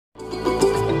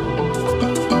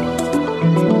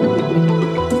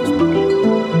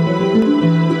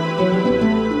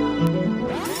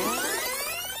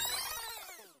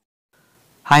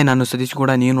Hi, ನಾನು ಸತೀಶ್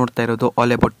ಕೂಡ. ನೀವು ನೋಡ್ತಾ ಇರೋದು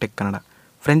all about tech Kannada.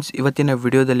 Friends, ಇವತ್ತಿನ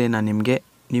ವಿಡಿಯೋದಲ್ಲಿ ನಾನು ನಿಮಗೆ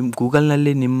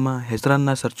ಗೂಗಲ್ನಲ್ಲಿ ನಿಮ್ಮ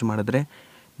ಹೆಸರನ್ನು ಸರ್ಚ್ ಮಾಡಿದ್ರೆ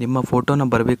ನಿಮ್ಮ ಫೋಟೋನ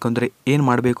ಬರಬೇಕು ಅಂದರೆ ಏನು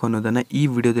ಮಾಡಬೇಕು ಅನ್ನೋದನ್ನು ಈ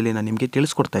ವಿಡಿಯೋದಲ್ಲಿ ನಾನು ನಿಮಗೆ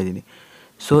ತಿಳಿಸ್ಕೊಡ್ತಾ ಇದ್ದೀನಿ.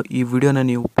 ಸೊ ಈ ವಿಡಿಯೋನ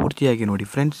ನೀವು ಪೂರ್ತಿಯಾಗಿ ನೋಡಿ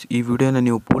ಫ್ರೆಂಡ್ಸ್. ಈ ವಿಡಿಯೋನ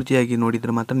ನೀವು ಪೂರ್ತಿಯಾಗಿ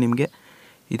ನೋಡಿದರೆ ಮಾತ್ರ ನಿಮಗೆ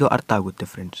ಇದು ಅರ್ಥ ಆಗುತ್ತೆ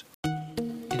ಫ್ರೆಂಡ್ಸ್.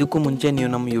 ಇದಕ್ಕೂ ಮುಂಚೆ ನೀವು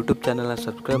ನಮ್ಮ ಯೂಟ್ಯೂಬ್ ಚಾನಲ್ನ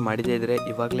ಸಬ್ಸ್ಕ್ರೈಬ್ ಮಾಡಿದೇ ಇದ್ದರೆ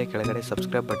ಇವಾಗಲೇ ಕೆಳಗಡೆ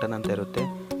ಸಬ್ಸ್ಕ್ರೈಬ್ ಬಟನ್ ಅಂತ ಇರುತ್ತೆ,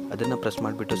 ಅದನ್ನು ಪ್ರೆಸ್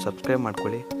ಮಾಡಿಬಿಟ್ಟು ಸಬ್ಸ್ಕ್ರೈಬ್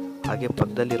ಮಾಡ್ಕೊಳ್ಳಿ. ಹಾಗೆ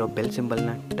ಪಕ್ಕದಲ್ಲಿರೋ ಬೆಲ್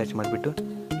ಸಿಂಬಲ್ನ ಟಚ್ ಮಾಡಿಬಿಟ್ಟು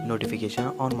ನೋಟಿಫಿಕೇಷನ್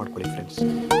ಆನ್ ಮಾಡ್ಕೊಳ್ಳಿ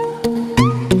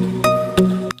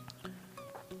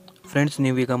ಫ್ರೆಂಡ್ಸ್.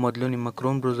 ನೀವೀಗ ಮೊದಲು ನಿಮ್ಮ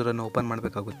ಕ್ರೋಮ್ ಬ್ರೌಸರನ್ನು ಓಪನ್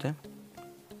ಮಾಡಬೇಕಾಗುತ್ತೆ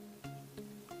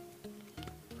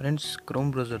ಫ್ರೆಂಡ್ಸ್. ಕ್ರೋಮ್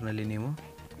ಬ್ರೌಸರ್ನಲ್ಲಿ ನೀವು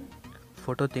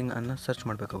ಫೋಟೋ ಥಿಂಗ್ ಅನ್ನು ಸರ್ಚ್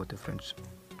ಮಾಡಬೇಕಾಗುತ್ತೆ ಫ್ರೆಂಡ್ಸ್.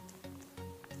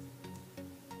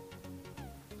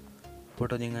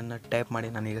 ಫೋಟೋ ಥಿಂಗನ್ನು ಟೈಪ್ ಮಾಡಿ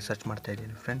ನಾನೀಗ ಸರ್ಚ್ ಮಾಡ್ತಾ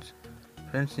ಇದ್ದೀನಿ ಫ್ರೆಂಡ್ಸ್.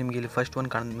 ನಿಮಗೆ ಇಲ್ಲಿ ಫಸ್ಟ್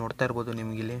ಒಂದು ನೋಡ್ತಾ ಇರ್ಬೋದು,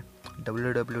 ನಿಮಗಿಲ್ಲಿ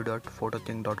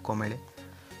www.photothing.com ಹೇಳಿ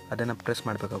ಅದನ್ನು ಪ್ರೆಸ್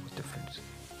ಮಾಡಬೇಕಾಗುತ್ತೆ ಫ್ರೆಂಡ್ಸ್.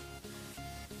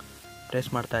 ಪ್ರೆಸ್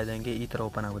ಮಾಡ್ತಾ ಇದ್ದಂಗೆ ಈ ಥರ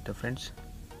ಓಪನ್ ಆಗುತ್ತೆ ಫ್ರೆಂಡ್ಸ್.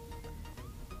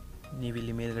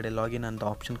 ನೀವಿಲ್ಲಿ ಮೇಲ್ಗಡೆ ಲಾಗಿನ್ ಅಂತ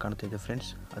ಆಪ್ಷನ್ ಕಾಣ್ತಾ ಇದೆ ಫ್ರೆಂಡ್ಸ್,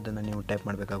 ಅದನ್ನು ನೀವು ಟೈಪ್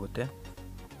ಮಾಡಬೇಕಾಗುತ್ತೆ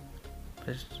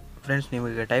ಫ್ರೆಂಡ್ಸ್. ನೀವು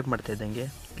ಈಗ ಟೈಪ್ ಮಾಡ್ತಾ ಇದ್ದಂಗೆ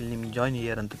ಇಲ್ಲಿ ನಿಮ್ಗೆ ಜಾಯ್ನ್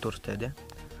ಇಯರ್ ಅಂತ ತೋರಿಸ್ತಾ ಇದೆ,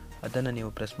 ಅದನ್ನು ನೀವು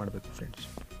ಪ್ರೆಸ್ ಮಾಡಬೇಕು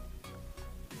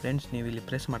ಫ್ರೆಂಡ್ಸ್. ನೀವು ಇಲ್ಲಿ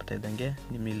ಪ್ರೆಸ್ ಮಾಡ್ತಾ ಇದ್ದಂಗೆ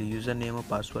ನಿಮ್ಮ ಇಲ್ಲಿ user name,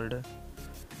 password,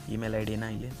 email I ಡಿನ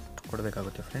ಇಲ್ಲಿ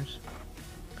ಕೊಡಬೇಕಾಗುತ್ತೆ ಫ್ರೆಂಡ್ಸ್.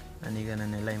 ನಾನೀಗ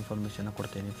ನನ್ನೆಲ್ಲ ಇನ್ಫಾರ್ಮೇಷನ್ನ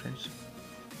ಕೊಡ್ತಾಯಿದ್ದೀನಿ ಫ್ರೆಂಡ್ಸ್.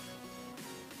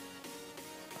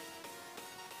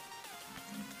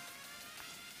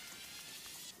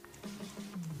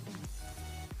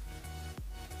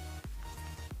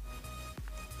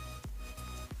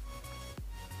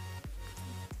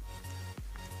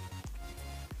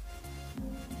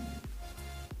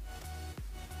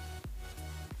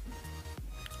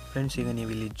 ಫ್ರೆಂಡ್ಸ್, ಈಗ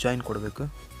ನೀವು ಇಲ್ಲಿ ಜಾಯಿನ್ ಕೊಡಬೇಕು.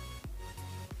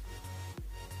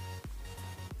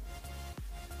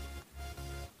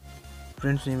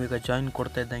 ಫ್ರೆಂಡ್ಸ್, ನೀವೀಗ ಜಾಯಿನ್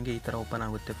ಕೊಡ್ತಾ ಇದ್ದಂಗೆ ಈ ಥರ ಓಪನ್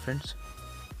ಆಗುತ್ತೆ ಫ್ರೆಂಡ್ಸ್.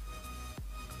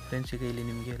 ಈಗ ಇಲ್ಲಿ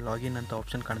ನಿಮಗೆ ಲಾಗಿನ್ ಅಂತ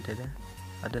ಆಪ್ಷನ್ ಕಾಣ್ತಾ ಇದೆ,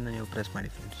 ಅದನ್ನು ನೀವು ಪ್ರೆಸ್ ಮಾಡಿ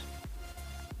ಫ್ರೆಂಡ್ಸ್.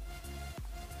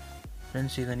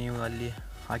 ಈಗ ನೀವು ಅಲ್ಲಿ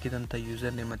ಹಾಕಿದಂಥ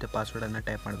ಯೂಸರ್ ನೇಮ್ ಮತ್ತು ಪಾಸ್ವರ್ಡನ್ನು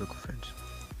ಟೈಪ್ ಮಾಡಬೇಕು ಫ್ರೆಂಡ್ಸ್.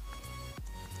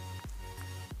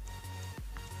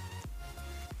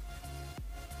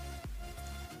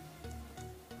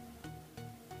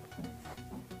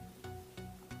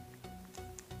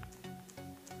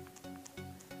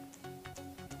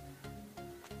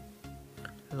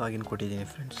 ಲಾಗಿನ್ ಕೊಟ್ಟಿದ್ದೀನಿ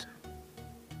ಫ್ರೆಂಡ್ಸ್.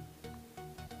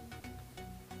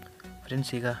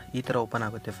 ಈಗ ಈ ಥರ ಓಪನ್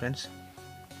ಆಗುತ್ತೆ ಫ್ರೆಂಡ್ಸ್.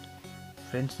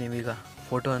 ನೀವೀಗ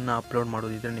ಫೋಟೋವನ್ನು ಅಪ್ಲೋಡ್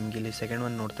ಮಾಡೋದಿದ್ರೆ ನಿಮಗೆ ಇಲ್ಲಿ ಸೆಕೆಂಡ್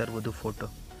ಒನ್ ನೋಡ್ತಾ ಇರ್ಬೋದು, ಫೋಟೋ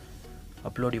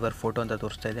ಅಪ್ಲೋಡ್ ಯುವರ್ ಫೋಟೋ ಅಂತ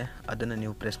ತೋರಿಸ್ತಾ ಇದೆ, ಅದನ್ನು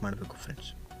ನೀವು ಪ್ರೆಸ್ ಮಾಡಬೇಕು ಫ್ರೆಂಡ್ಸ್.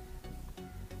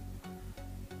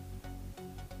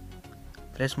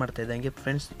 ಪ್ರೆಸ್ ಮಾಡ್ತಾ ಇದ್ದಂಗೆ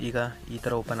ಫ್ರೆಂಡ್ಸ್ ಈಗ ಈ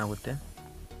ಥರ ಓಪನ್ ಆಗುತ್ತೆ.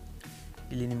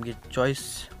 ಇಲ್ಲಿ ನಿಮಗೆ ಚಾಯ್ಸ್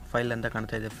ಫೈಲ್ ಅಂತ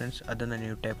ಕಾಣ್ತಾ ಇದೆ ಫ್ರೆಂಡ್ಸ್, ಅದನ್ನು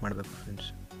ನೀವು ಟೈಪ್ ಮಾಡಬೇಕು ಫ್ರೆಂಡ್ಸ್.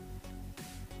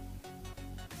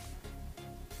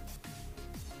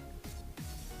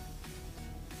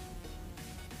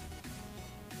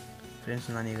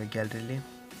 ನಾನೀಗ ಗ್ಯಾಲರಿಲಿ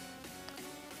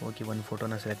ಹೋಗಿ ಒಂದು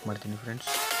ಫೋಟೋನ ಸೆಲೆಕ್ಟ್ ಮಾಡ್ತೀನಿ ಫ್ರೆಂಡ್ಸ್.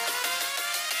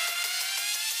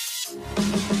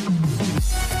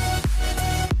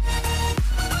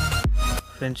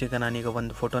 ಈಗ ನಾನೀಗ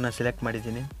ಒಂದು ಫೋಟೋನ ಸೆಲೆಕ್ಟ್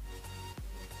ಮಾಡಿದ್ದೀನಿ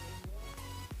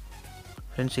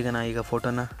ಫ್ರೆಂಡ್ಸ್. ಈಗ ನಾನು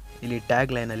ಫೋಟೋನ ಇಲ್ಲಿ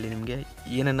ಟ್ಯಾಗ್ ಲೈನಲ್ಲಿ ನಿಮಗೆ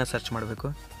ಏನನ್ನು ಸರ್ಚ್ ಮಾಡಬೇಕು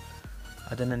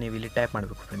ಅದನ್ನು ನೀವು ಇಲ್ಲಿ ಟೈಪ್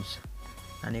ಮಾಡಬೇಕು ಫ್ರೆಂಡ್ಸ್.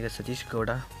 ನಾನೀಗ ಸತೀಶ್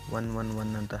ಗೌಡ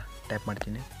 111 ಅಂತ ಟೈಪ್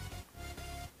ಮಾಡ್ತೀನಿ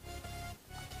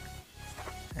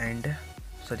ಆ್ಯಂಡ್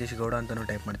ಸತೀಶ್ ಗೌಡ ಅಂತಲೂ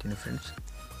ಟೈಪ್ ಮಾಡ್ತೀನಿ ಫ್ರೆಂಡ್ಸ್.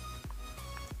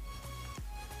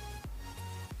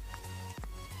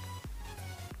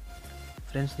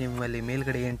 ನಿಮ್ಮಲ್ಲಿ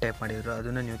ಮೇಲ್ಗಡೆ ಏನು ಟೈಪ್ ಮಾಡಿದ್ರು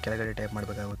ಅದನ್ನು ನೀವು ಕೆಳಗಡೆ ಟೈಪ್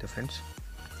ಮಾಡಬೇಕಾಗುತ್ತೆ ಫ್ರೆಂಡ್ಸ್.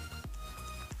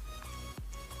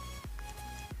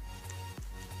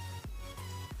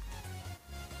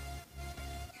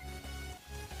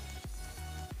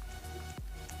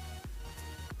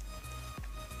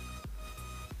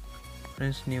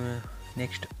 ನೀವು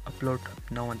ನೆಕ್ಸ್ಟ್ ಅಪ್ಲೋಡ್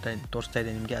ನೌ ಅಂತ ತೋರಿಸ್ತಾ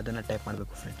ಇದೆ ನಿಮಗೆ, ಅದನ್ನು ಟೈಪ್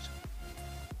ಮಾಡಬೇಕು ಫ್ರೆಂಡ್ಸ್.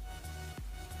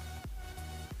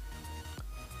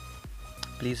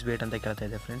 ಪ್ಲೀಸ್ ವೇಟ್ ಅಂತ ಕೇಳ್ತಾ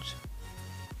ಇದೆ ಫ್ರೆಂಡ್ಸ್.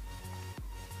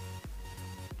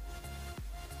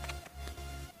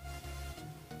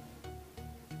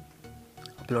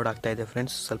 ಅಪ್ಲೋಡ್ ಆಗ್ತಾ ಇದೆ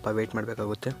ಫ್ರೆಂಡ್ಸ್, ಸ್ವಲ್ಪ ವೇಟ್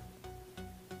ಮಾಡಬೇಕಾಗುತ್ತೆ.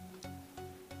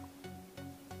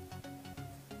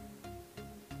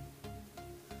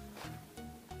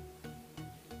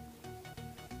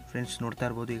 ನೋಡ್ತಾ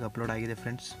ಇರ್ಬೋದು, ಈಗ ಅಪ್ಲೋಡ್ ಆಗಿದೆ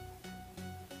friends.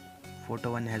 Photo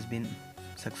 1 has been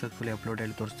successfully upload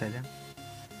ಹೇಳಿ ತೋರಿಸ್ತಾ ಇದೆ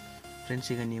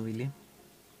ಈಗ ನೀವು ಇಲ್ಲಿ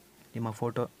ನಿಮ್ಮ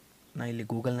ಫೋಟೋನ ಇಲ್ಲಿ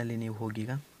ಗೂಗಲ್ನಲ್ಲಿ ನೀವು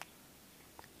ಹೋಗೀಗ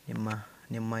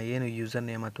ನಿಮ್ಮ ಏನು ಯೂಸರ್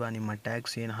ನೇಮ್ ಅಥವಾ ನಿಮ್ಮ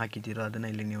ಟ್ಯಾಗ್ಸ್ ಏನು ಹಾಕಿದ್ದೀರೋ ಅದನ್ನು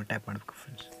ಇಲ್ಲಿ ನೀವು ಟೈಪ್ ಮಾಡಬೇಕು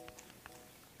ಫ್ರೆಂಡ್ಸ್.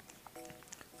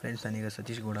 ನಾನೀಗ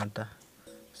ಸತೀಶ್ ಗೌಡ ಅಂತ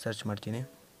ಸರ್ಚ್ ಮಾಡ್ತೀನಿ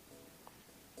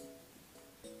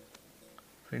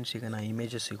ಫ್ರೆಂಡ್ಸ್. ಈಗ ನಾನು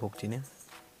ಇಮೇಜಸ್ಸಿಗೆ ಹೋಗ್ತೀನಿ.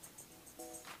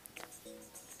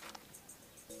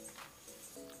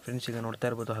 ಫ್ರೆಂಡ್ಸ್ ಈಗ ನೋಡ್ತಾ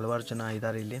ಇರ್ಬೋದು ಹಲವಾರು ಜನ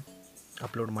ಇದ್ದಾರೆ, ಇಲ್ಲಿ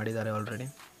ಅಪ್ಲೋಡ್ ಮಾಡಿದ್ದಾರೆ ಆಲ್ರೆಡಿ.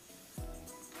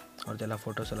 ಅವ್ರದ್ದೆಲ್ಲ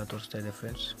ಫೋಟೋಸ್ ಎಲ್ಲ ತೋರಿಸ್ತಾ ಇದೆ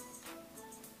ಫ್ರೆಂಡ್ಸ್.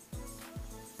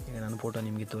 ಈಗ ನನ್ನ ಫೋಟೋ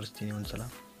ನಿಮಗೆ ತೋರಿಸ್ತೀನಿ ಒಂದ್ಸಲ.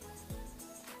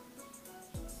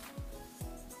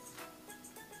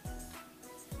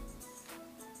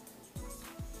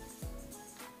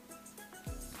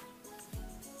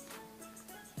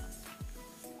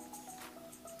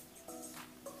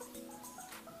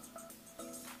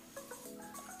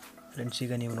 ಫ್ರೆಂಡ್ಸ್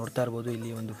ಈಗ ನೀವು ನೋಡ್ತಾ ಇರ್ಬೋದು,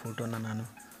 ಇಲ್ಲಿ ಒಂದು ಫೋಟೋನ ನಾನು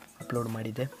ಅಪ್ಲೋಡ್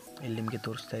ಮಾಡಿದ್ದೆ, ಇಲ್ಲಿ ನಿಮಗೆ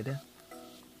ತೋರಿಸ್ತಾ ಇದೆ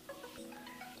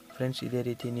ಫ್ರೆಂಡ್ಸ್. ಇದೇ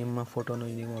ರೀತಿ ನಿಮ್ಮ ಫೋಟೋನು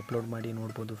ನೀವು ಅಪ್ಲೋಡ್ ಮಾಡಿ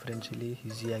ನೋಡ್ಬೋದು ಫ್ರೆಂಡ್ಸ್, ಇಲ್ಲಿ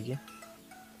ಈಸಿಯಾಗಿ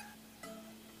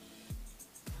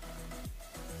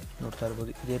ನೋಡ್ತಾ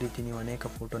ಇರ್ಬೋದು. ಇದೇ ರೀತಿ ನೀವು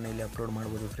ಅನೇಕ ಫೋಟೋನ ಇಲ್ಲಿ ಅಪ್ಲೋಡ್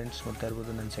ಮಾಡ್ಬೋದು ಫ್ರೆಂಡ್ಸ್. ನೋಡ್ತಾ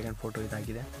ಇರ್ಬೋದು ನನ್ನ ಸೆಕೆಂಡ್ ಫೋಟೋ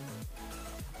ಇದಾಗಿದೆ,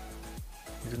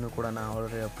 ಇದನ್ನು ಕೂಡ ನಾನು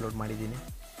ಆಲ್ರೆಡಿ ಅಪ್ಲೋಡ್ ಮಾಡಿದ್ದೀನಿ.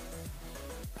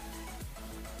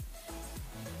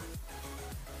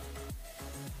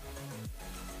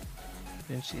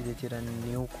 ಫ್ರೆಂಡ್ಸ್ ಇದೇ ಥರ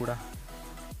ನೀವು ಕೂಡ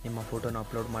ನಿಮ್ಮ ಫೋಟೋನ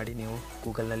ಅಪ್ಲೋಡ್ ಮಾಡಿ ನೀವು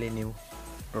ಗೂಗಲ್ನಲ್ಲಿ ನೀವು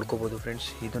ನೋಡ್ಕೋಬೋದು ಫ್ರೆಂಡ್ಸ್.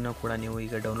 ಇದನ್ನು ಕೂಡ ನೀವು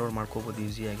ಈಗ ಡೌನ್ಲೋಡ್ ಮಾಡ್ಕೋಬೋದು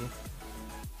ಈಸಿಯಾಗಿ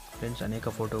ಫ್ರೆಂಡ್ಸ್. ಅನೇಕ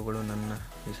ಫೋಟೋಗಳು ನನ್ನ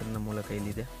ಹೆಸರಿನ ಮೂಲಕ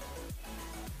ಇಲ್ಲಿದೆ.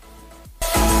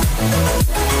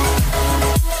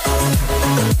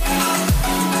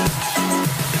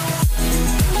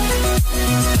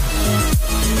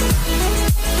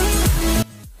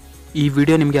 ಈ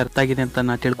ವಿಡಿಯೋ ನಿಮಗೆ ಅರ್ಥ ಆಗಿದೆ ಅಂತ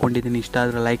ನಾನು ತಿಳ್ಕೊಂಡಿದ್ದೀನಿ. ಇಷ್ಟ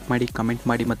ಆದರೆ ಲೈಕ್ ಮಾಡಿ, ಕಮೆಂಟ್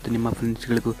ಮಾಡಿ ಮತ್ತು ನಿಮ್ಮ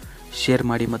ಫ್ರೆಂಡ್ಸ್ಗಳಿಗೂ ಶೇರ್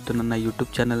ಮಾಡಿ. ಮತ್ತು ನನ್ನ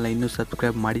ಯೂಟ್ಯೂಬ್ ಚಾನಲ್ನ ಇನ್ನೂ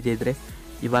ಸಬ್ಸ್ಕ್ರೈಬ್ ಮಾಡಿದೇ ಇದ್ದರೆ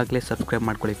ಇವಾಗಲೇ ಸಬ್ಸ್ಕ್ರೈಬ್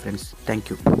ಮಾಡ್ಕೊಳ್ಳಿ ಫ್ರೆಂಡ್ಸ್. Thank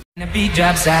you.